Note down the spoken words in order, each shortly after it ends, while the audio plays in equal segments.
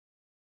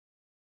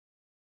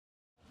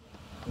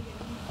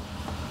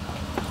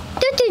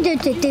Time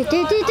to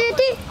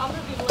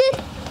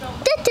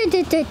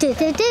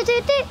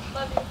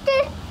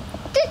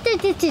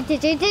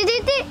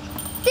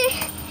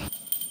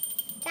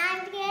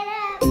get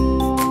up.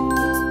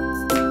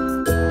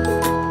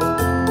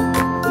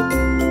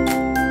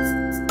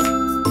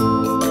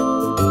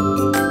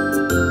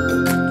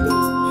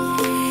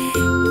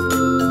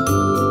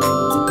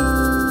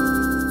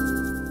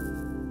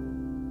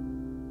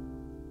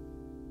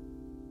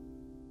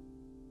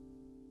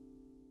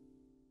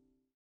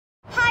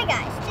 Hi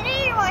guys,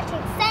 today you're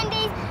watching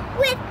Sundays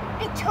with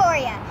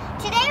Victoria.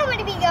 Today I'm going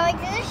to be going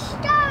to the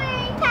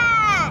strawberry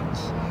patch.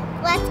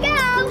 Let's go.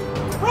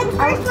 We're the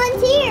first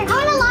ones here. I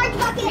want a large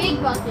bucket.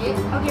 Big bucket.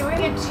 Okay, we're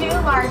gonna get 2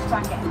 large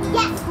buckets.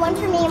 Yes, one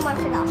for me and one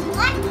for Dawson.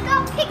 Let's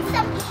go pick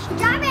some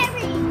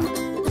strawberries.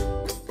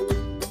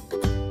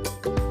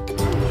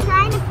 I'm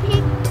trying to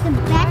pick the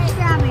best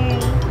strawberry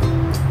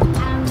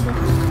out of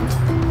this.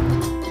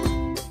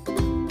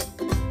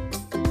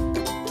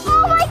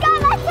 Oh my god,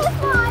 that's so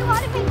small. I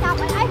want to pick that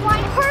one. I want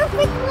it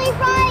perfectly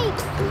right.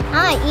 I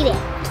want to eat it.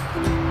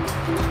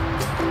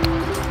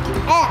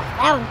 Ugh,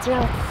 that one's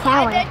really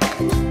sour.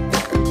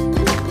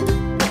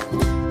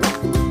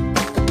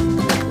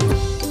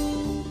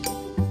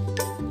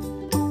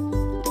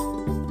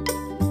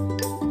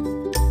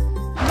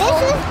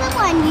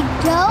 You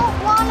don't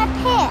want to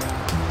pick.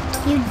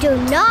 You do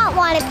not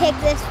want to pick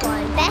this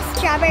one. Best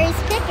strawberries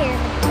picker,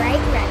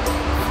 bright red.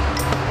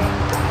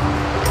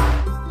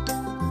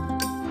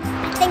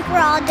 I think we're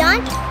all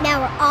done.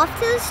 Now we're off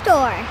to the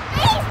store.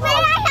 Hey,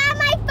 wait, I have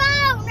my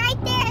phone right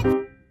there.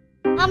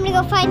 I'm gonna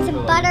go find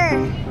some butter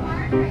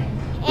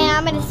and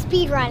I'm gonna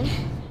speed run.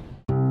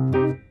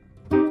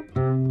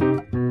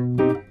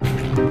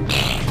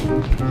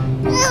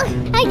 Ugh,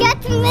 I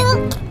got some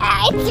milk.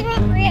 It's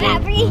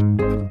really.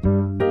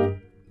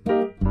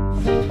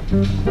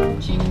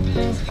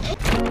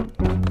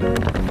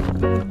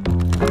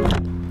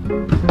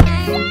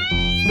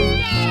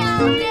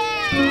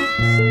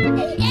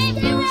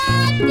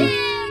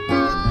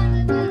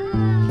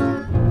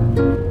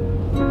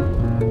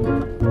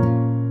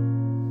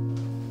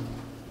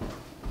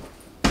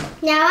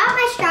 Now that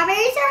my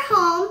strawberries are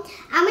home,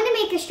 I'm gonna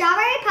make a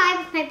strawberry pie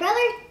with my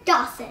brother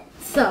Dawson.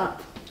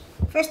 Sup?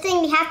 First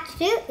thing we have to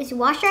do is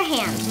wash our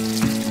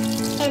hands.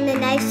 And the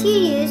knives you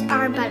use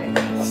are butter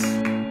knives.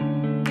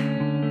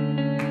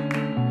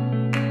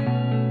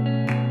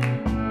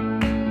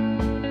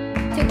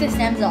 Took the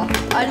stems off.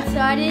 I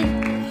decided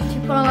to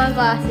put on my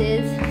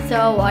glasses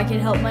so I can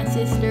help my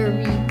sister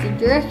read the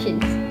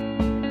directions.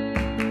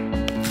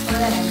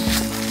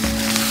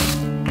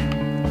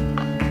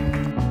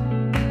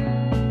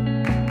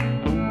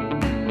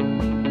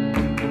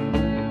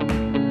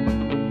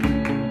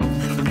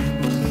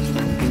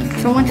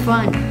 So much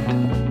fun.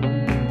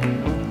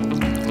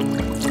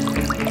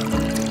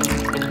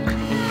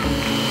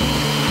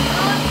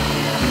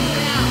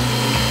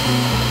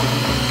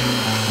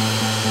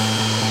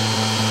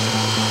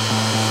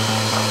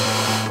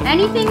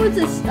 Anything with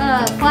a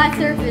flat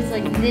surface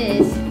like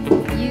this,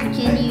 you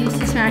can use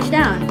to smash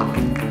down.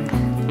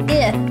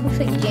 Yeah, looks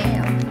like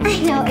jam. I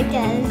know it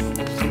does.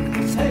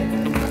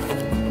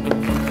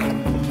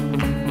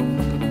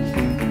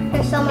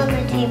 There's some on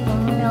the table.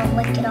 I'm gonna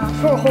lick it off.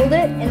 So hold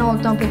it and I'll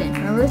dump it in.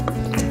 Remember?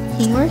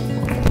 Teamwork.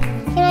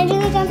 Can I do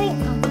the dumping?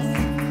 Okay.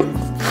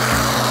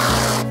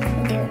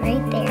 Do it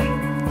right there.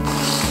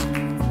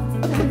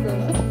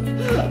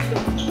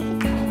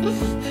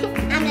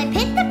 I'm gonna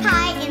put the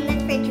pie in the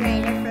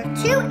refrigerator for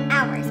 2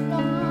 hours.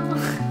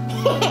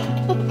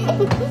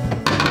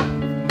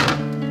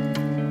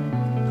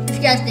 If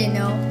you guys didn't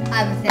know, I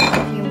have a sense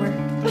of humor.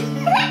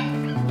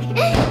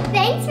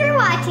 Thanks for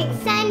watching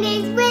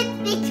Sundays with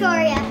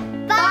Victoria.